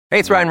Hey,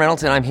 it's Ryan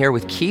Reynolds, and I'm here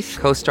with Keith,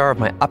 co-star of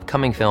my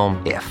upcoming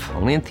film, If,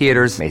 only in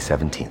theaters May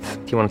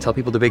 17th. Do you want to tell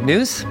people the big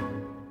news?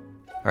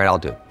 All right, I'll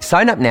do it.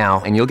 Sign up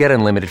now and you'll get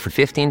unlimited for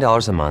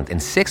 $15 a month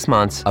and 6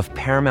 months of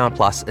Paramount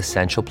Plus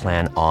Essential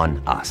Plan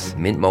on us.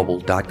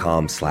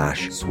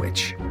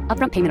 MintMobile.com/switch.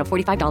 Upfront payment of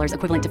 $45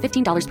 equivalent to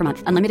 $15 per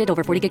month. Unlimited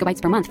over 40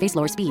 gigabytes per month. Face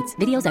lower speeds.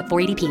 Videos at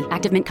 480p.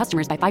 Active Mint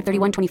customers by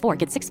 531.24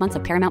 get 6 months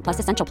of Paramount Plus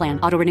Essential Plan.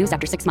 Auto renews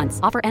after 6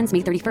 months. Offer ends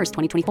May 31st,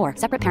 2024.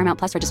 Separate Paramount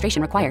Plus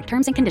registration required.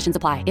 Terms and conditions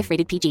apply if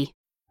rated PG.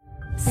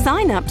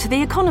 Sign up to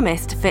The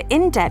Economist for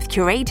in-depth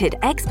curated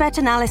expert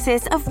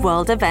analysis of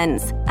world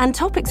events and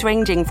topics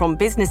ranging from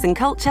business and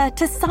culture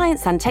to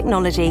science and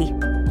technology.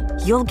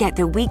 You'll get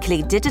the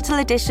weekly digital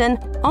edition,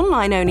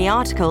 online-only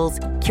articles,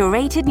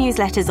 curated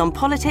newsletters on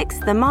politics,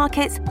 the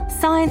markets,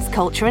 science,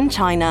 culture and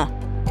China,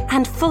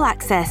 and full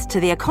access to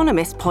The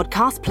Economist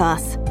Podcast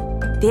Plus.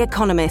 The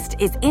Economist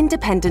is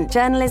independent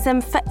journalism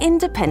for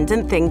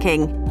independent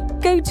thinking.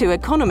 Go to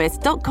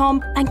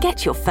economist.com and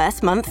get your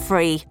first month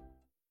free.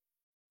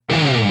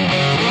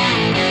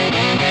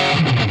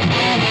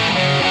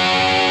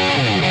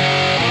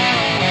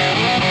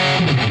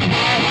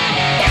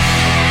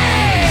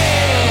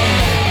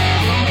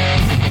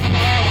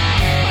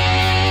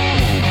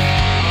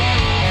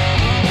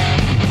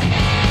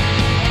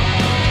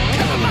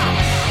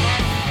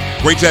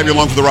 Great to have you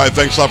along for the ride.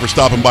 Thanks a lot for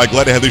stopping by.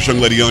 Glad to have this young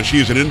lady on. She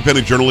is an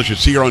independent journalist. You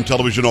see her on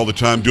television all the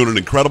time, doing an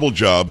incredible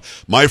job.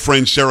 My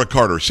friend Sarah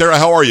Carter. Sarah,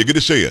 how are you? Good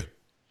to see you.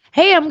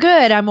 Hey, I'm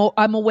good.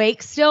 I'm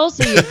awake still,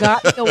 so you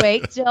got me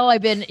awake still.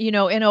 I've been,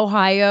 in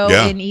Ohio,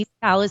 in East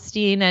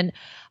Palestine, and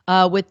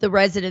with the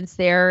residents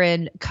there,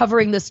 and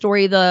covering the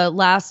story the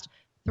last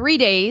 3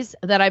 days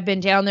that I've been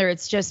down there.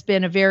 It's just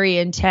been a very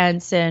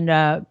intense, and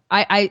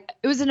it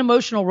was an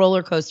emotional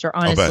roller coaster,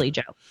 honestly,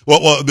 Joe.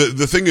 Well,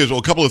 the thing is,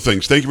 a couple of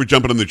things. Thank you for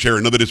jumping in the chair.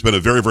 I know that it's been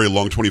a very, very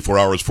long 24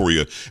 hours for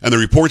you, and the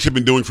reports you've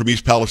been doing from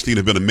East Palestine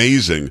have been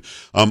amazing.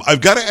 I've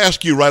got to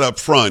ask you right up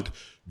front,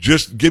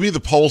 just give me the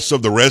pulse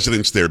of the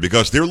residents there,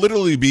 because they're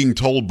literally being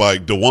told by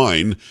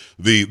DeWine,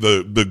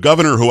 the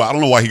governor, who I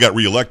don't know why he got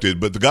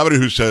reelected, but the governor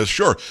who says,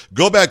 sure,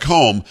 go back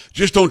home,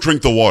 just don't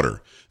drink the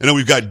water. And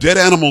we've got dead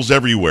animals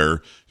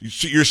everywhere.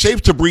 You're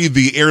safe to breathe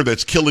the air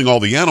that's killing all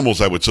the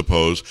animals, I would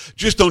suppose.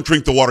 Just don't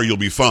drink the water, you'll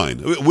be fine.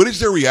 What is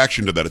their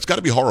reaction to that? It's got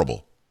to be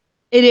horrible.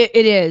 It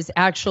is,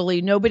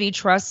 actually. Nobody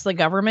trusts the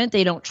government.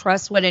 They don't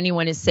trust what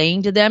anyone is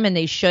saying to them, and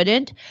they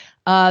shouldn't.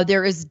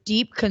 There is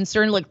deep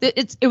concern. Look,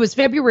 it was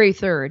February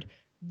 3rd,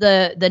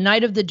 the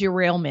night of the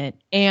derailment,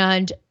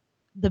 and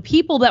the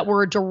people that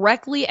were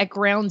directly at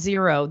ground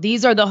zero,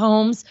 these are the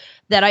homes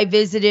that I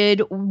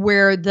visited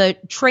where the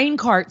train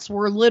carts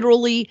were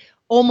literally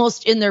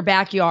almost in their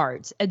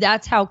backyards. And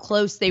that's how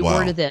close they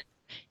were to this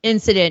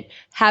incident.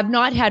 Have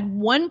not had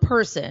one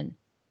person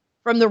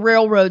from the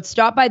railroad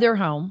stop by their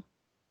home,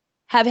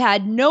 have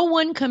had no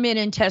one come in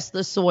and test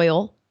the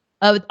soil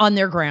on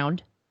their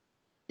ground.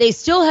 They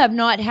still have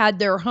not had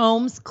their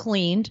homes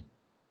cleaned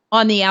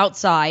on the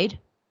outside.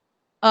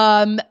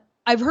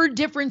 I've heard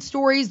different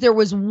stories. There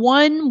was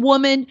one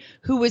woman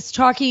who was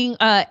talking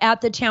at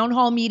the town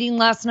hall meeting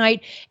last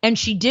night, and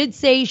she did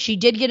say she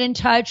did get in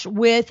touch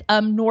with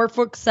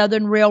Norfolk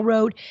Southern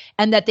Railroad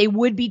and that they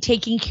would be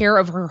taking care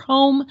of her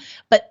home.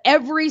 But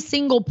every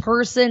single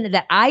person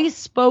that I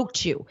spoke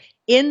to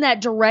in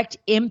that direct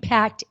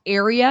impact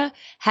area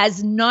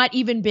has not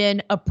even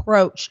been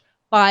approached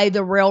by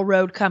the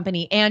railroad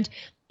company. And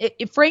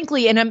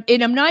frankly, and I'm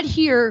not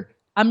here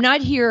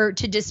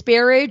to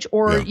disparage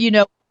or,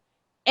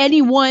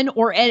 anyone,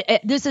 or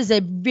this is a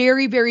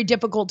very, very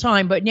difficult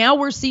time, but now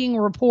we're seeing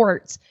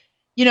reports,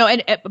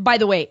 and by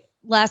the way,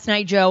 last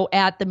night, Joe,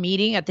 at the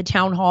meeting at the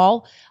town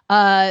hall,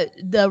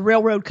 the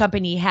railroad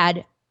company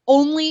had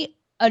only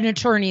an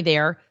attorney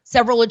there,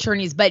 several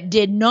attorneys, but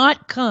did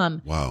not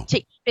come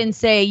to even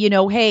say,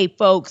 hey,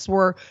 folks,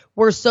 we're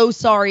so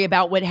sorry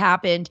about what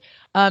happened.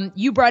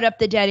 You brought up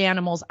the dead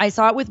animals. I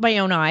saw it with my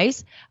own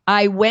eyes.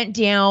 I went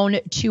down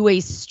to a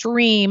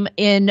stream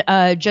in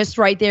just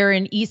right there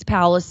in East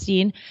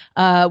Palestine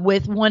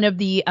with one of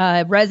the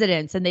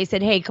residents, and they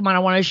said, hey, come on, I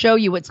want to show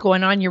you what's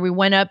going on here. We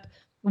went up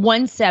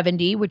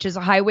 170, which is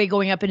a highway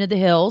going up into the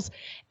hills,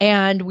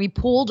 and we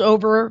pulled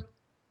over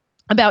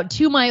about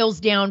 2 miles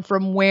down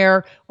from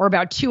where, or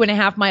about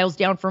 2.5 miles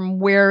down from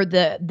where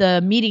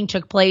the meeting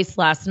took place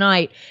last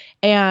night.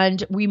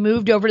 And we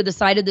moved over to the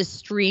side of the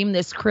stream,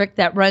 this creek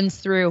that runs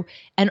through,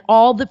 and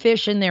all the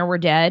fish in there were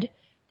dead.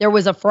 There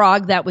was a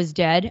frog that was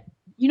dead.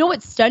 You know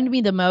what stunned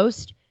me the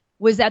most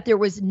was that there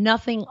was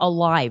nothing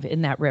alive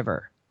in that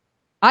river.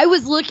 I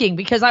was looking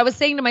because I was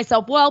saying to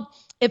myself, well,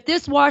 if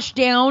this washed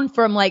down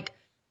from like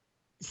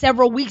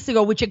several weeks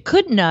ago, which it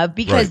couldn't have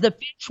because the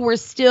fish were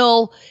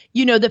still,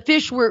 the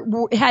fish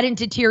hadn't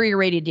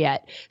deteriorated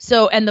yet.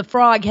 So, and the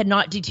frog had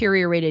not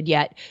deteriorated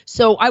yet.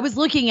 So I was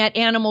looking at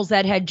animals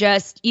that had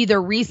just either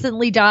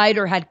recently died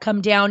or had come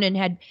down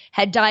and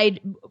had died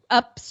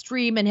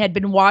upstream and had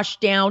been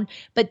washed down,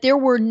 but there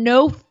were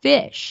no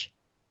fish.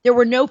 There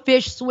were no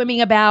fish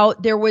swimming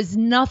about. There was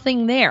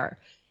nothing there.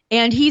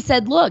 And he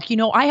said, look,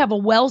 I have a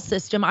well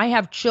system. I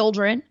have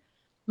children.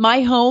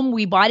 My home,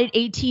 we bought it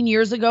 18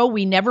 years ago.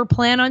 We never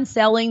plan on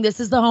selling. This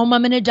is the home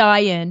I'm going to die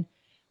in.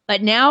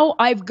 But now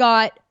I've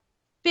got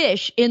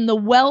fish in the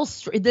well.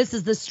 This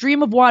is the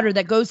stream of water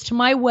that goes to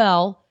my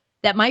well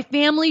that my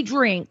family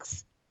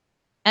drinks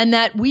and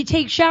that we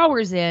take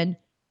showers in.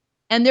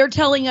 And they're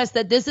telling us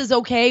that this is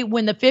okay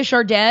when the fish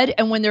are dead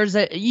and when there's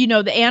the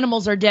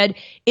animals are dead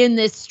in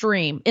this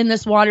stream, in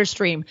this water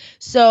stream.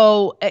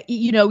 So,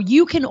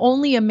 you can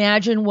only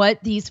imagine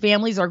what these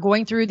families are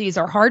going through. These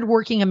are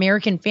hardworking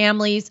American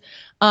families.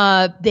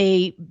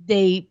 They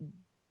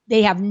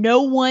have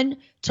no one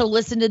to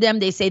listen to them.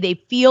 They say they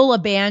feel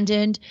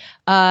abandoned,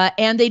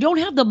 and they don't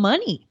have the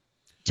money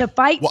to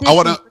fight. Well,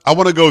 I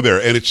want to go there,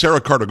 and it's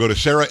Sarah Carter. Go to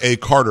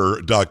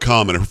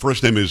sarahacarter.com, and her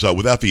first name is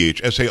without the H,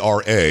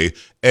 SARA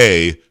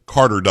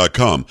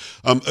Carter.com.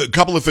 A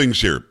couple of things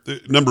here.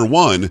 Number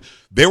one,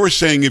 they were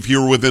saying if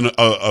you're within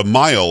a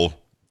mile,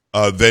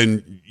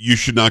 then you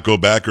should not go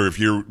back, or if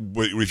you're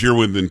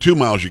within 2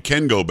 miles, you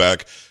can go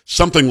back.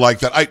 Something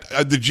like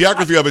that. The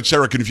geography of it,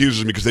 Sarah,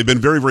 confuses me because they've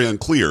been very, very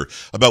unclear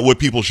about what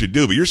people should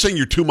do. But you're saying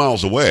you're 2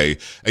 miles away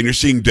and you're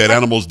seeing dead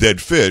animals,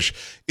 dead fish.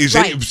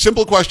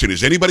 Simple question: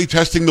 is anybody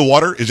testing the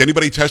water? Is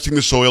anybody testing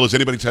the soil? Is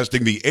anybody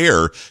testing the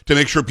air to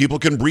make sure people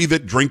can breathe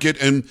it, drink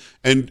it, and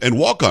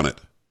walk on it?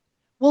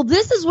 Well,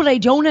 this is what I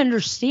don't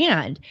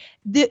understand,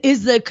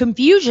 is the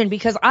confusion,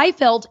 because I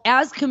felt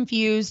as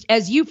confused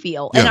as you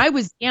feel. Yeah. And I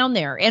was down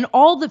there, and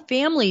all the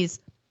families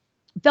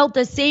felt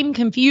the same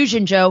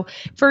confusion, Joe.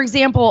 For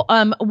example,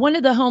 one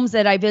of the homes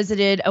that I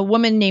visited, a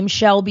woman named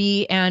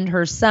Shelby and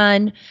her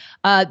son,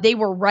 they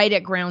were right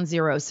at ground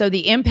zero. So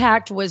the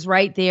impact was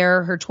right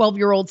there. Her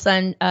 12-year-old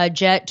son,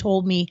 Jet,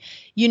 told me,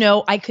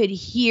 I could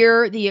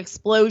hear the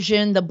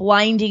explosion, the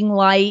blinding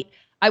light.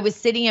 I was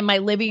sitting in my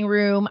living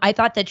room. I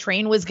thought the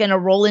train was going to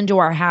roll into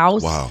our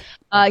house. Wow.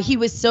 He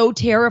was so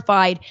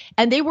terrified.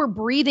 And they were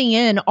breathing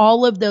in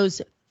all of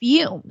those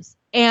fumes.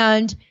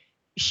 And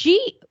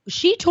she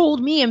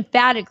told me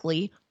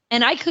emphatically,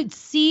 and I could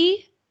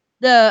see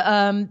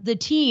the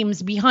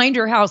teams behind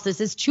her house. This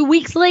is 2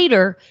 weeks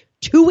later.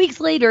 2 weeks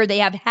later, they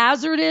have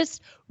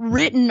hazardous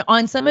written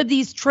on some of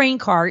these train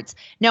carts.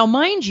 Now,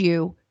 mind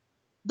you,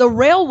 the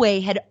railway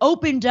had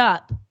opened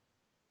up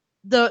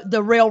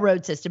the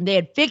railroad system. They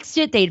had fixed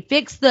it. They had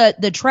fixed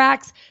the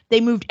tracks.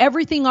 They moved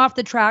everything off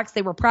the tracks.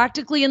 They were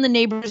practically in the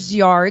neighbors'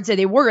 yards.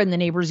 They were in the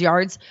neighbors'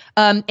 yards.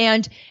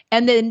 And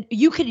then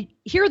you could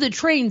hear the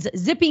trains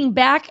zipping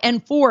back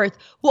and forth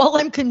while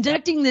I'm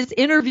conducting this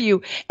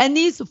interview. And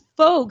these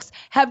folks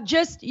have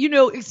just,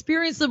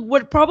 experienced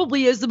what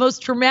probably is the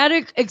most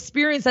traumatic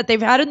experience that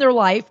they've had in their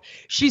life.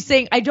 She's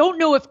saying, I don't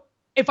know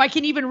if I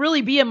can even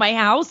really be in my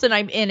house and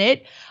I'm in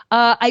it.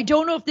 I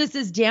don't know if this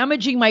is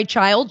damaging my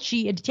child.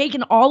 She had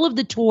taken all of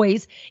the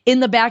toys in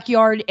the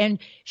backyard, and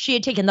she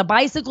had taken the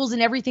bicycles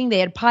and everything. They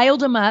had piled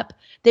them up.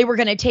 They were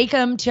going to take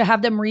them to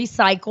have them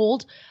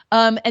recycled.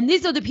 And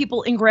these are the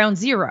people in ground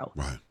zero.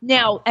 Right.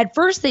 Now, at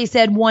first they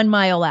said 1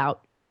 mile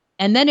out.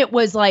 And then it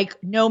was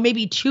like, no,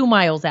 maybe 2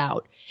 miles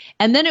out.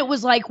 And then it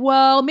was like,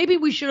 well, maybe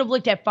we should have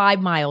looked at 5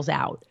 miles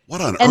out.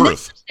 What on and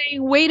earth? Then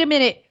saying, wait a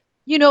minute,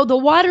 the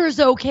water is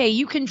okay.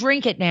 You can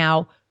drink it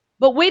now.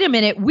 But wait a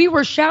minute, we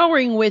were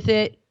showering with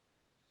it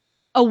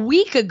a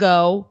week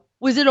ago.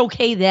 Was it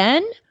okay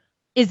then?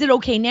 Is it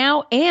okay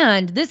now?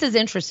 And this is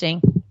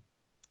interesting,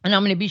 and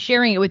I'm going to be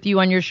sharing it with you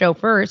on your show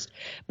first,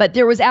 but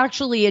there was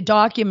actually a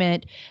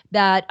document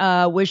that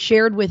was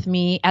shared with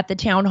me at the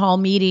town hall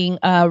meeting.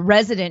 A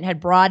resident had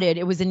brought it.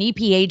 It was an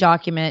EPA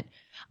document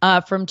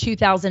from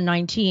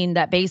 2019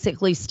 that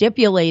basically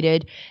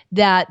stipulated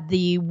that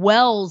the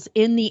wells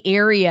in the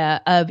area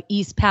of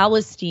East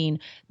Palestine,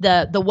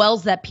 the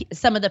wells that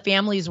some of the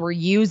families were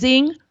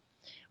using,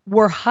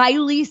 were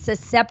highly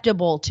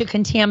susceptible to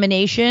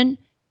contamination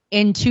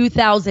in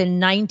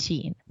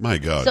 2019. My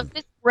God. So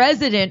this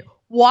resident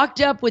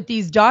walked up with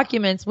these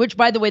documents, which,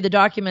 by the way, the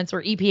documents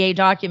were EPA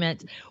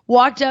documents,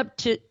 walked up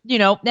to,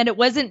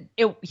 and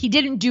he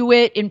didn't do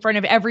it in front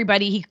of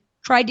everybody. He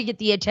tried to get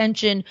the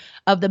attention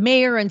of the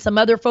mayor and some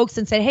other folks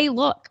and said, hey,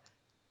 look,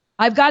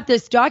 I've got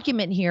this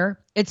document here.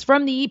 It's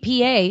from the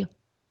EPA,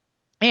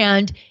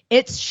 and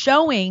it's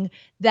showing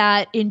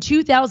that in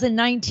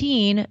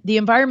 2019, the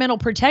Environmental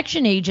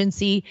Protection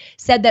Agency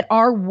said that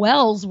our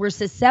wells were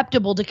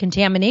susceptible to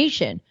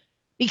contamination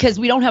because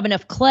we don't have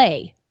enough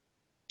clay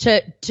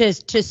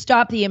to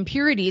stop the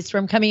impurities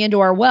from coming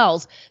into our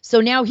wells.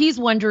 So now he's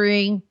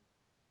wondering,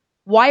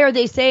 why are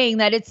they saying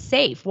that it's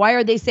safe? Why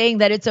are they saying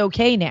that it's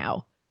okay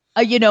now?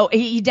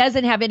 He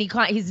doesn't have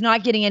he's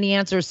not getting any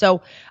answers.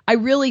 So I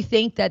really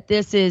think that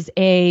this is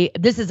a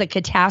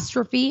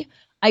catastrophe.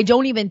 I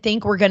don't even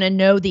think we're going to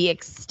know the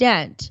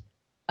extent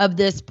of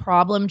this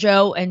problem,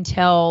 Joe,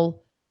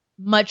 until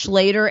much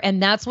later.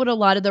 And that's what a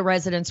lot of the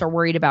residents are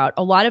worried about.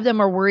 A lot of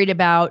them are worried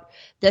about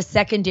the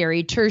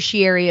secondary,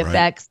 tertiary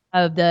effects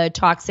of the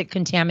toxic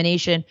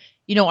contamination.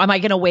 Am I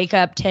going to wake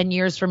up 10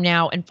 years from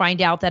now and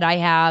find out that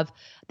I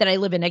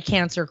live in a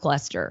cancer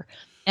cluster?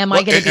 Am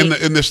I going to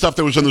be? And the stuff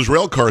that was in those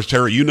rail cars,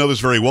 Tara, you know this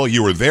very well.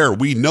 You were there.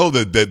 We know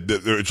that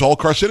it's all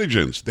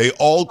carcinogens. They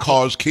all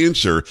cause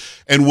cancer.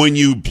 And when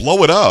you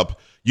blow it up,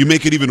 you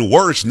make it even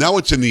worse. Now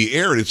it's in the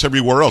air and it's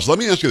everywhere else. Let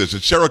me ask you this.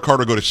 It's Sarah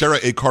Carter. Go to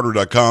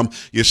sarahacarter.com.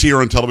 You see her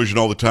on television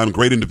all the time.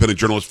 Great independent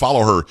journalist.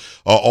 Follow her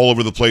all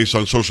over the place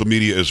on social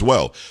media as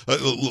well.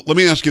 Let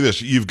me ask you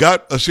this. You've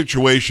got a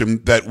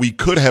situation that we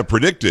could have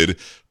predicted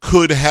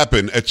could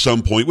happen at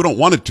some point. We don't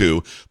want it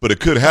to, but it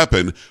could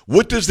happen.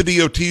 What does the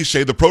DOT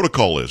say the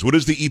protocol is? What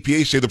does the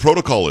EPA say the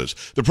protocol is?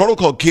 The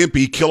protocol can't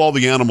be kill all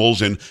the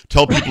animals and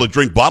tell people to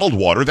drink bottled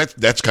water.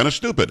 That's kind of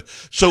stupid.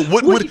 So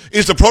what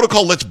is the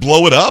protocol? Let's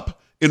blow it up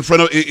in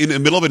the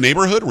middle of a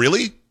neighborhood?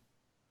 Really?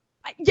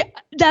 Yeah,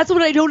 that's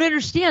what I don't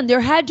understand.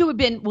 There had to have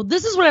been, well,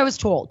 this is what I was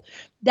told,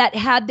 that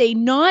had they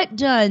not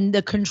done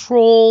the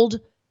controlled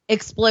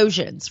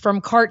explosions from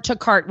cart to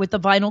cart with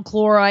the vinyl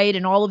chloride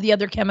and all of the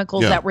other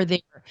chemicals that were there,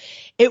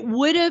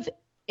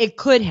 it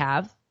could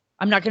have,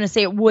 I'm not going to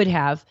say it would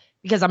have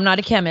because I'm not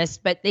a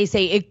chemist, but they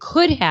say it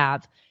could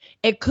have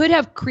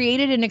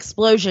created an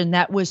explosion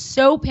that was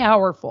so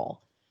powerful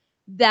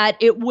that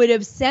it would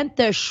have sent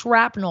the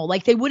shrapnel.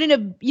 Like they wouldn't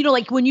have,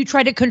 like when you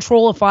try to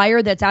control a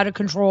fire that's out of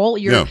control,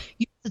 you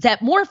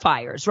set more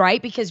fires,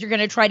 right? Because you're going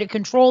to try to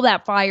control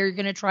that fire. You're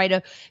going to try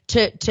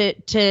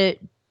to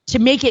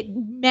make it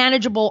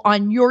manageable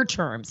on your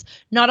terms,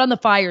 not on the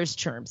fire's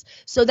terms.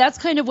 So that's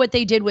kind of what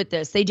they did with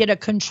this. They did a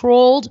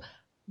controlled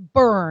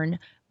burn,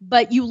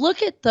 but you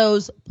look at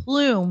those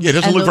plumes. Yeah, it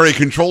doesn't look very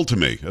controlled to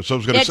me. That's what I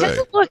was going to say.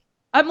 Doesn't look.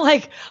 I'm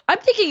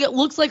thinking it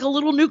looks like a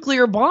little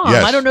nuclear bomb.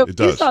 Yes, I don't know if you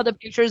does. saw the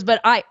pictures,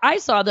 but I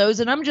saw those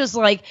and I'm just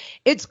like,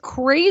 it's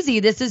crazy.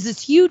 This is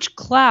this huge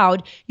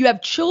cloud. You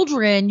have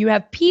children, you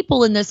have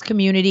people in this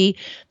community,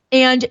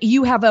 and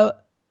you have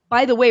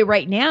by the way,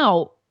 right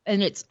now,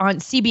 and it's on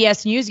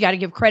CBS News, you got to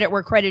give credit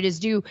where credit is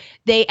due.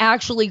 They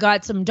actually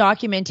got some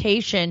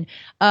documentation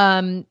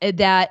and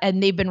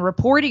they've been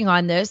reporting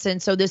on this.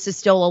 And so this is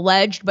still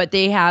alleged, but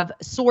they have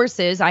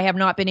sources. I have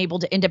not been able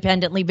to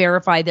independently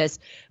verify this,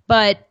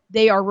 but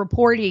they are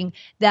reporting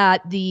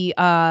that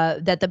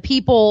the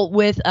people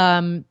with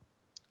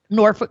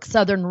Norfolk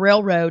Southern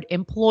Railroad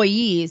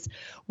employees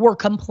were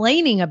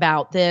complaining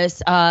about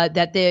this,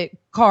 that the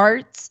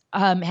carts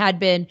had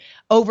been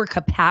over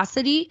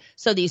capacity.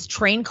 So these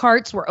train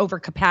carts were over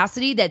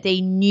capacity, that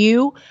they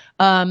knew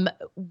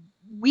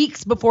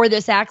weeks before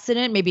this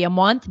accident, maybe a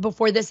month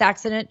before this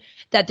accident,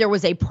 that there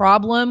was a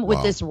problem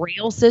with this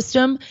rail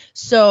system.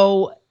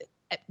 So,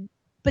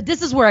 but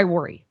this is where I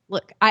worry.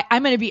 Look,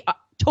 I'm going to be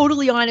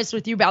totally honest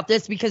with you about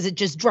this because it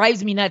just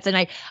drives me nuts. And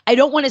I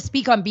don't want to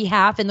speak on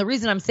behalf. And the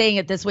reason I'm saying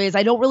it this way is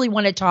I don't really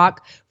want to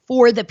talk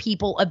for the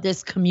people of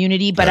this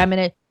community, but I'm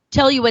going to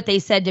tell you what they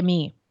said to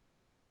me.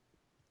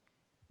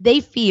 They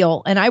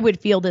feel, and I would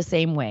feel the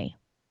same way,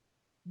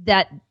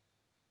 that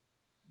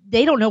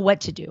they don't know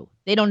what to do.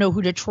 They don't know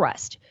who to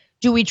trust.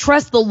 Do we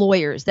trust the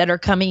lawyers that are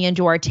coming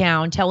into our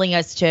town telling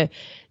us to,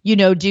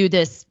 do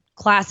this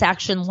class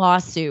action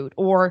lawsuit?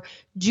 Or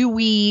do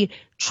we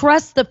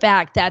trust the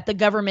fact that the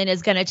government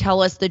is going to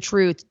tell us the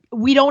truth?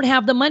 We don't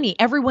have the money.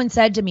 Everyone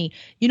said to me,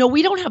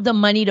 we don't have the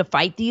money to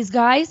fight these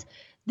guys.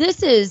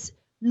 This is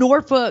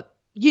Norfolk,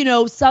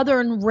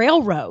 Southern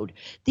Railroad.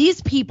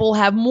 These people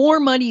have more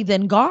money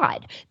than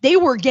God. They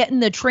were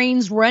getting the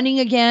trains running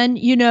again,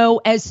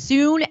 as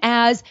soon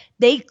as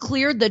they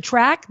cleared the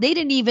track. They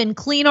didn't even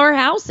clean our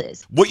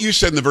houses. What you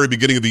said in the very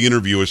beginning of the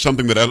interview is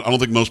something that I don't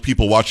think most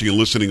people watching and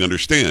listening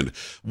understand.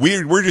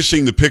 We're just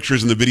seeing the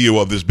pictures and the video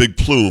of this big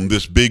plume,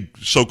 this big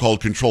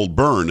so-called controlled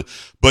burn,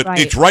 but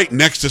it's right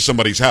next to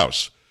somebody's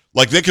house.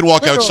 Like they can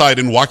walk outside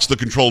and watch the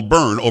controlled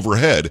burn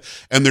overhead,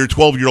 and their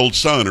 12-year-old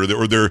son or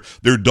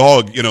their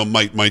dog,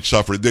 might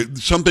suffer.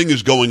 Something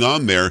is going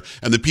on there,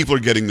 and the people are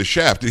getting the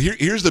shaft. And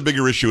here's the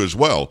bigger issue as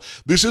well.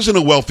 This isn't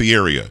a wealthy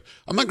area.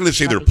 I'm not going to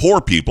say they're poor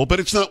people, but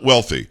it's not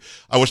wealthy.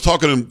 I was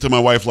talking to my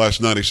wife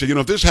last night. I said,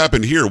 if this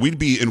happened here, we'd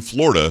be in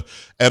Florida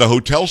at a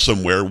hotel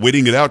somewhere,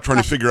 waiting it out,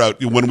 trying to figure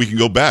out when we can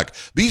go back.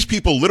 These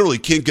people literally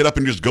can't get up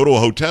and just go to a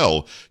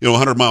hotel,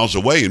 100 miles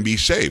away and be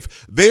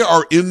safe. They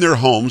are in their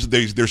homes.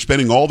 They're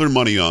spending all their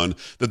money on,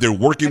 that they're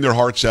working their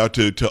hearts out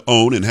to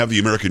own and have the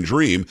American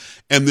dream.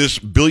 And this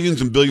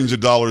billions and billions of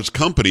dollars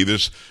company,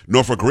 this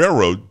Norfolk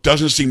Railroad,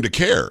 doesn't seem to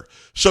care.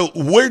 So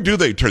where do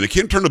they turn? They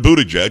can't turn to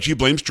Buttigieg. He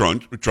blames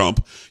Trump.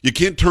 You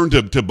can't turn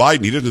to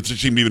Biden. He doesn't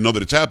seem to even know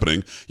that it's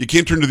happening. You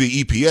can't turn to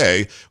the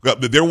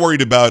EPA. They're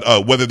worried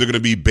about whether they're going to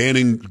be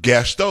banning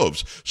gas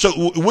stoves. So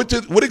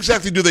what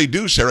exactly do they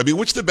do, Sarah? I mean,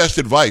 what's the best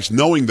advice,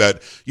 knowing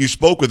that you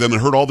spoke with them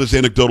and heard all this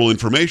anecdotal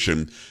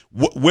information?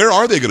 Where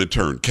are they going to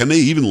turn? Can they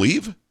even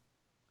leave?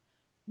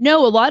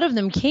 No, a lot of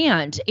them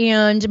can't.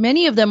 And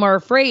many of them are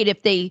afraid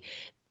if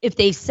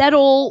they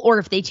settle or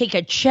if they take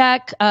a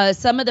check.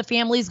 Some of the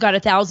families got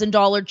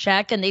 $1,000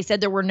 check and they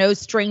said there were no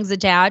strings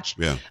attached.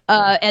 Yeah.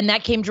 And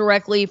that came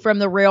directly from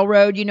the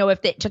railroad,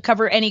 to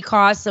cover any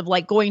costs of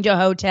like going to a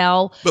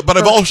hotel. But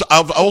I've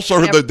also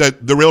heard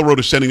that the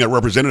railroad is sending out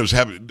representatives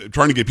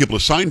trying to get people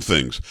to sign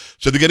things.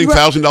 So they're getting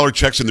 $1,000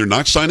 checks and they're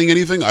not signing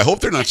anything. I hope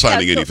they're not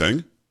signing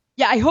anything.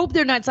 Yeah, I hope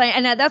they're not signing.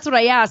 And that's what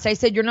I asked. I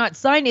said, you're not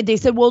signing. They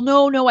said, well,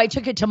 no, I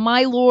took it to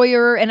my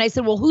lawyer. And I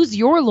said, well, who's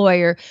your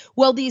lawyer?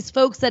 Well, these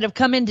folks that have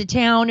come into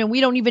town, and we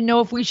don't even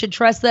know if we should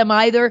trust them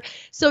either.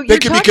 So they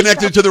can be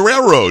connected to the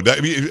railroad. I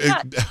mean,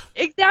 yeah,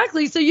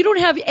 exactly. So you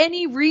don't have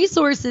any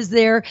resources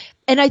there.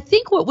 And I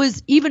think what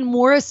was even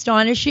more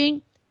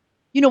astonishing,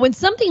 when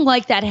something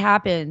like that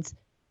happens,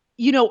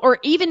 or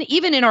even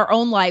in our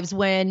own lives,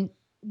 when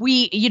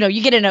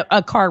you get in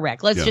a car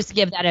wreck. Let's just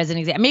give that as an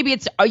example. Maybe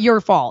it's your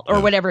fault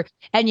or whatever,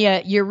 and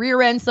you rear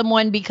end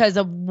someone because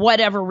of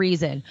whatever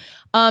reason.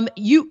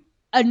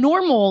 A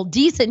normal,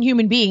 decent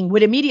human being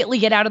would immediately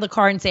get out of the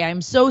car and say,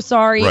 "I'm so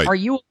sorry. Right. Are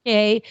you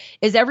okay?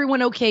 Is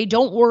everyone okay?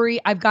 Don't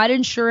worry. I've got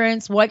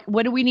insurance. What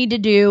do we need to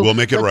do? We'll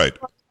make it right."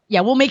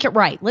 Yeah, we'll make it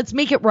right. Let's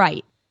make it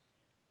right.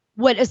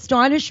 What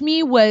astonished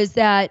me was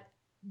that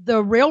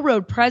the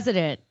railroad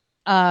president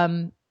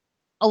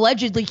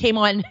allegedly came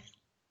on.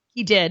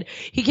 He did.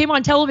 He came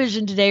on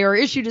television today or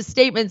issued a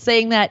statement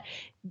saying that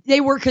they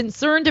were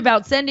concerned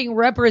about sending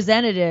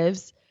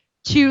representatives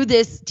to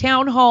this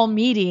town hall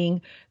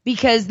meeting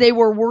because they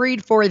were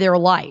worried for their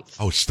life.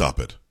 Oh, stop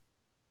it.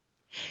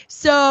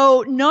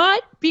 So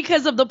not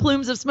because of the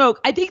plumes of smoke.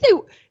 I think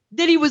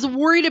that he was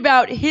worried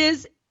about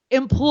his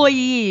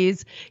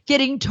employees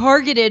getting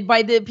targeted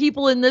by the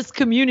people in this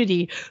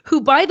community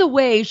who, by the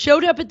way,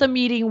 showed up at the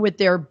meeting with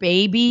their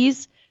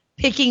babies,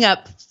 picking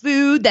up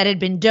food that had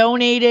been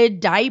donated,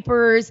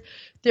 diapers.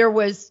 There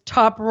was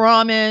Top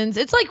Ramens.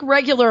 It's like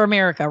regular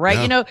America,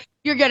 right? Yeah.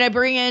 You're going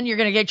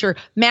to get your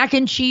mac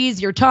and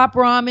cheese, your Top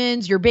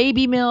Ramens, your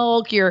baby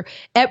milk,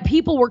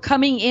 people were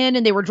coming in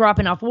and they were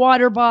dropping off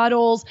water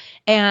bottles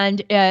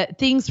and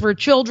things for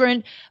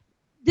children.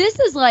 This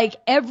is like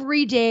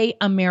everyday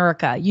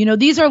America.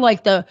 These are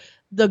like the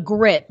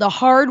grit, the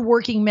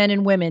hardworking men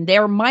and women.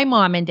 They're my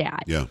mom and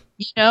dad. Yeah.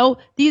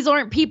 These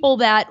aren't people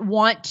that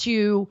want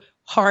to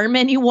harm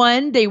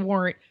anyone. They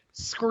weren't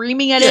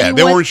screaming at anyone.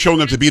 They weren't showing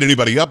up to beat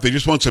anybody up. They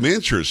just want some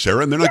answers,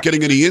 Sarah, and they're not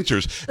getting any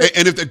answers.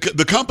 And if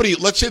the company,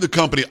 let's say the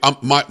company,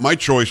 my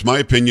choice, my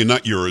opinion,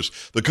 not yours,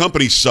 the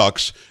company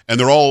sucks and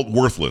they're all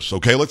worthless.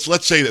 Okay, let's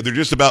say that they're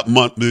just about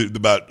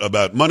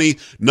money,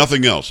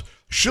 nothing else.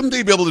 Shouldn't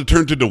they be able to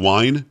turn to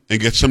DeWine and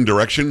get some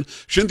direction?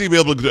 Shouldn't they be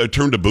able to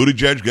turn to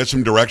Buttigieg, get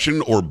some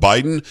direction, or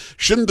Biden?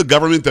 Shouldn't the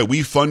government that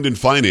we fund and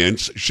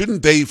finance,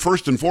 shouldn't they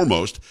first and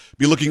foremost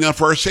be looking out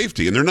for our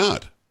safety? And they're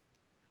not.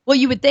 Well,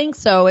 you would think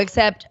so,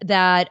 except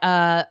that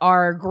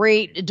our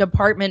great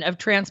Department of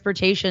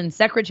Transportation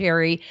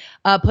secretary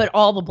put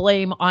all the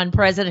blame on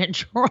President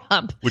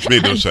Trump. Which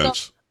made no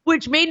sense.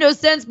 Which made no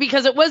sense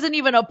because it wasn't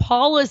even a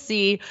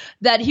policy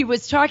that he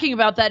was talking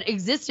about that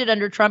existed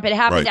under Trump. It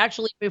happened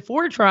actually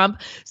before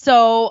Trump.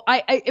 So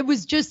it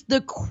was just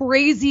the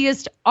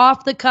craziest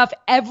off the cuff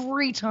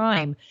every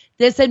time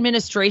this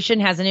administration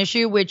has an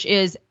issue, which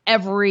is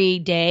every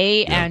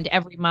day and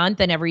every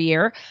month and every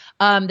year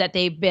that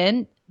they've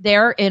been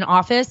there in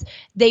office.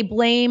 They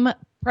blame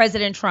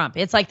President Trump.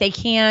 It's like they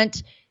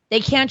can't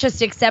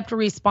just accept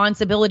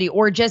responsibility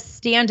or just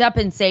stand up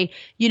and say,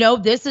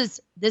 this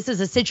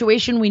is a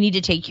situation we need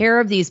to take care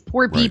of. These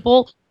poor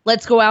people.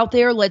 Let's go out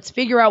there. Let's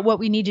figure out what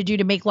we need to do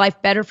to make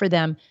life better for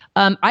them.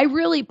 I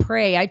really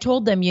pray. I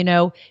told them,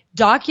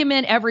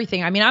 document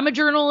everything. I mean, I'm a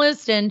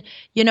journalist and,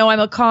 I'm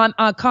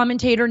a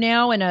commentator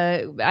now, and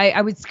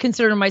I would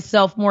consider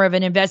myself more of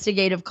an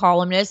investigative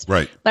columnist.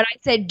 Right. But I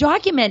said,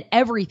 document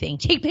everything.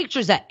 Take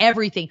pictures of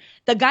everything.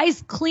 The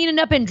guy's cleaning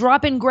up and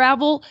dropping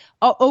gravel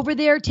over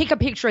there. Take a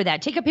picture of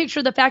that. Take a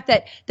picture of the fact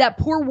that that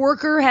poor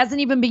worker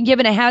hasn't even been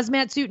given a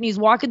hazmat suit and he's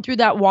walking through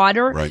that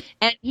water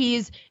and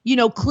he's,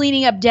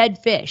 cleaning up dead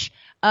fish.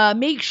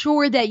 Make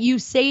sure that you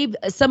save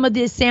some of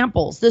the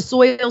samples, the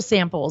soil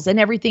samples and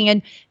everything,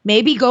 and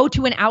maybe go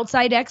to an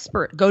outside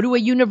expert, go to a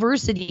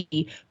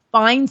university,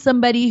 find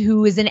somebody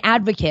who is an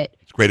advocate.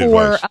 It's great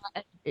for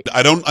advice.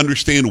 I don't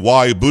understand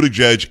why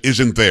Buttigieg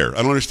isn't there.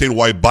 I don't understand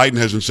why Biden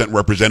hasn't sent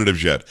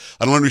representatives yet.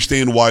 I don't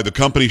understand why the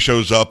company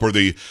shows up or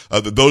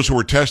those who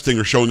are testing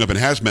are showing up in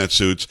hazmat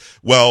suits.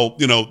 Well,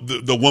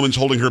 the woman's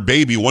holding her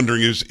baby,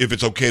 wondering if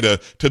it's okay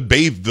to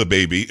bathe the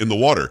baby in the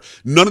water.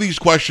 None of these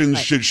questions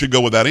should go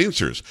without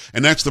answers,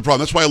 and that's the problem.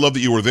 That's why I love that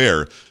you were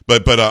there.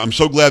 But I'm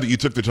so glad that you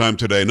took the time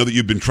today. I know that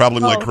you've been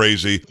traveling like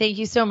crazy. Thank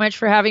you so much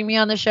for having me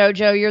on the show,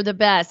 Joe. You're the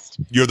best.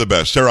 You're the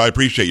best, Sarah. I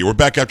appreciate you. We're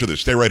back after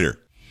this. Stay right here.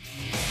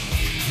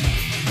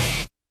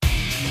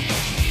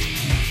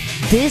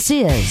 This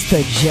is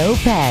the Joe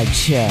Pags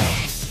Show.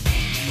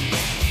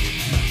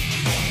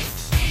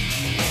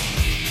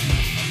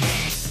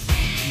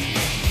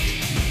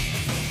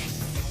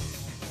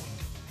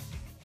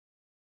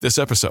 This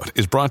episode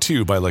is brought to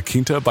you by La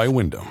Quinta by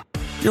Wyndham.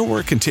 Your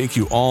work can take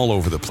you all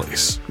over the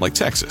place, like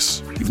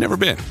Texas. You've never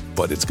been,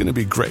 but it's going to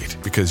be great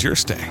because you're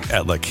staying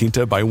at La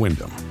Quinta by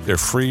Wyndham. Their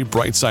free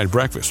Bright Side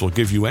breakfast will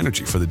give you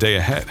energy for the day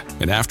ahead.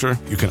 And after,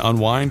 you can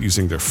unwind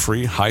using their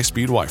free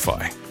high-speed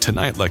Wi-Fi.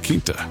 Tonight, La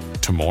Quinta.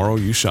 Tomorrow,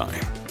 you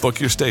shine.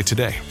 Book your stay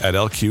today at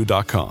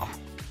LQ.com.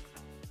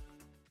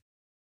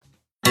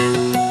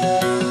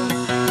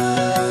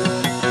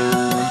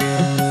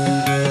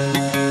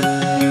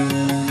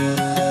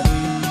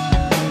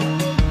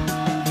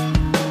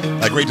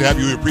 great to have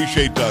you. We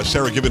appreciate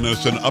Sarah giving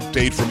us an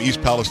update from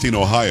East Palestine,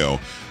 Ohio.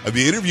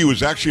 The interview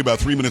was actually about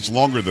 3 minutes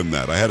longer than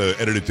that. I had to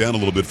edit it down a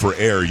little bit for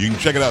air. You can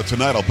check it out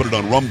tonight. I'll put it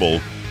on Rumble.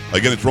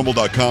 Again, it's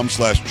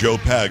rumble.com/Joe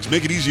Pags.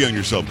 Make it easy on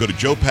yourself. Go to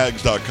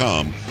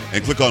joepags.com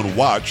and click on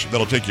Watch.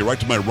 That'll take you right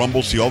to my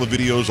Rumble. See all the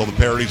videos, all the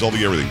parodies, all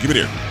the everything. Give it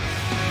here.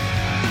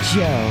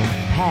 Joe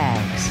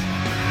Pags.